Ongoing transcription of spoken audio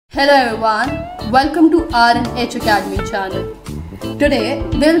Hello everyone, welcome to R&H Academy channel. Today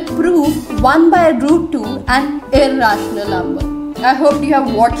we'll prove 1 by root 2 an irrational number. I hope you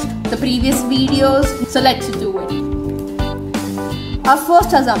have watched the previous videos, so let's do it. Our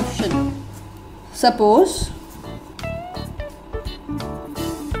first assumption, suppose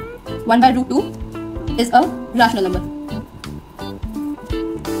 1 by root 2 is a rational number.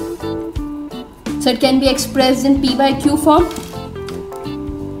 So it can be expressed in P by Q form,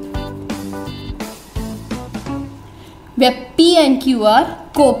 where P and Q are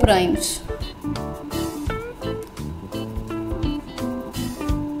co-primes.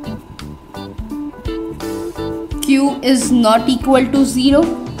 Q is not equal to 0,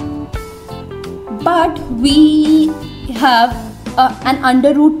 but we have an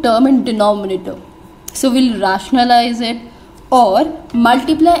under root term in denominator. So we'll rationalize it or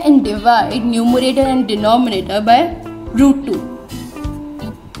multiply and divide numerator and denominator by root 2.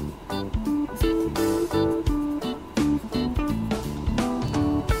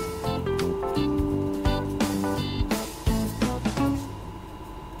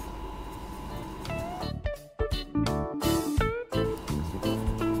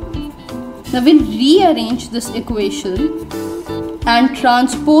 Now we'll rearrange this equation and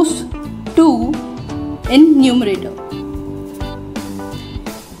transpose 2 in numerator.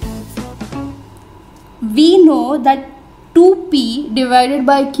 We know that 2p divided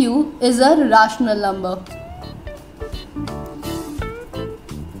by q is a rational number.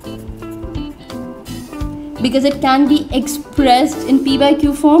 Because it can be expressed in p by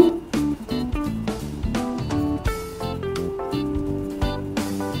q form.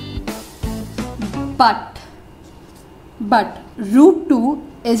 But root 2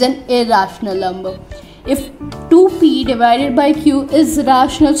 is an irrational number. If 2p divided by q is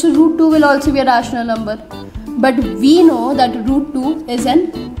rational, so root 2 will also be a rational number. But we know that root 2 is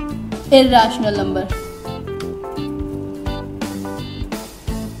an irrational number.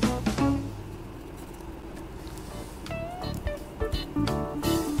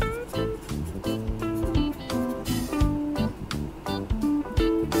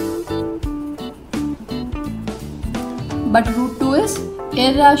 But root 2 is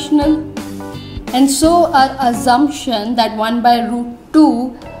irrational, and so our assumption that 1 by root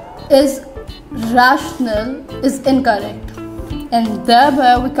 2 is rational is incorrect, and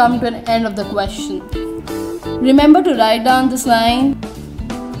thereby we come to an end of the question. Remember to write down this line.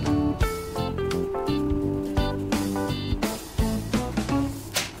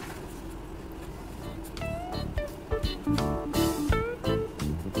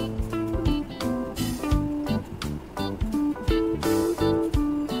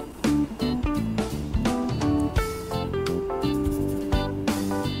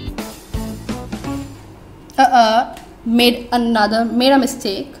 Made a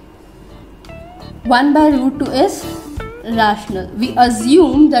mistake. 1 by root 2 is rational. We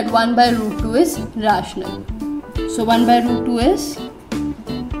assume that 1 by root 2 is rational. So 1 by root 2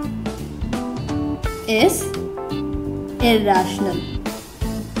 is irrational.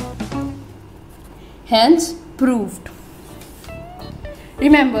 Hence proved.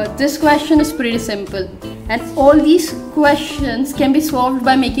 Remember, this question is pretty simple, and all these questions can be solved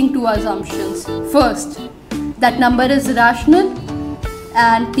by making two assumptions. First, that number is rational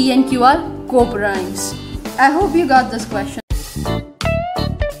and P and Q are co-primes. I hope you got this question.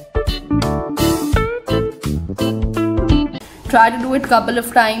 Try to do it couple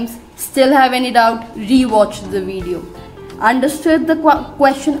of times. Still have any doubt? Rewatch the video. Understood the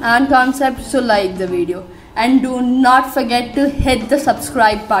question and concept? So like the video. And do not forget to hit the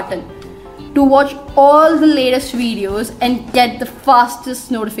subscribe button to watch all the latest videos and get the fastest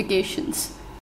notifications.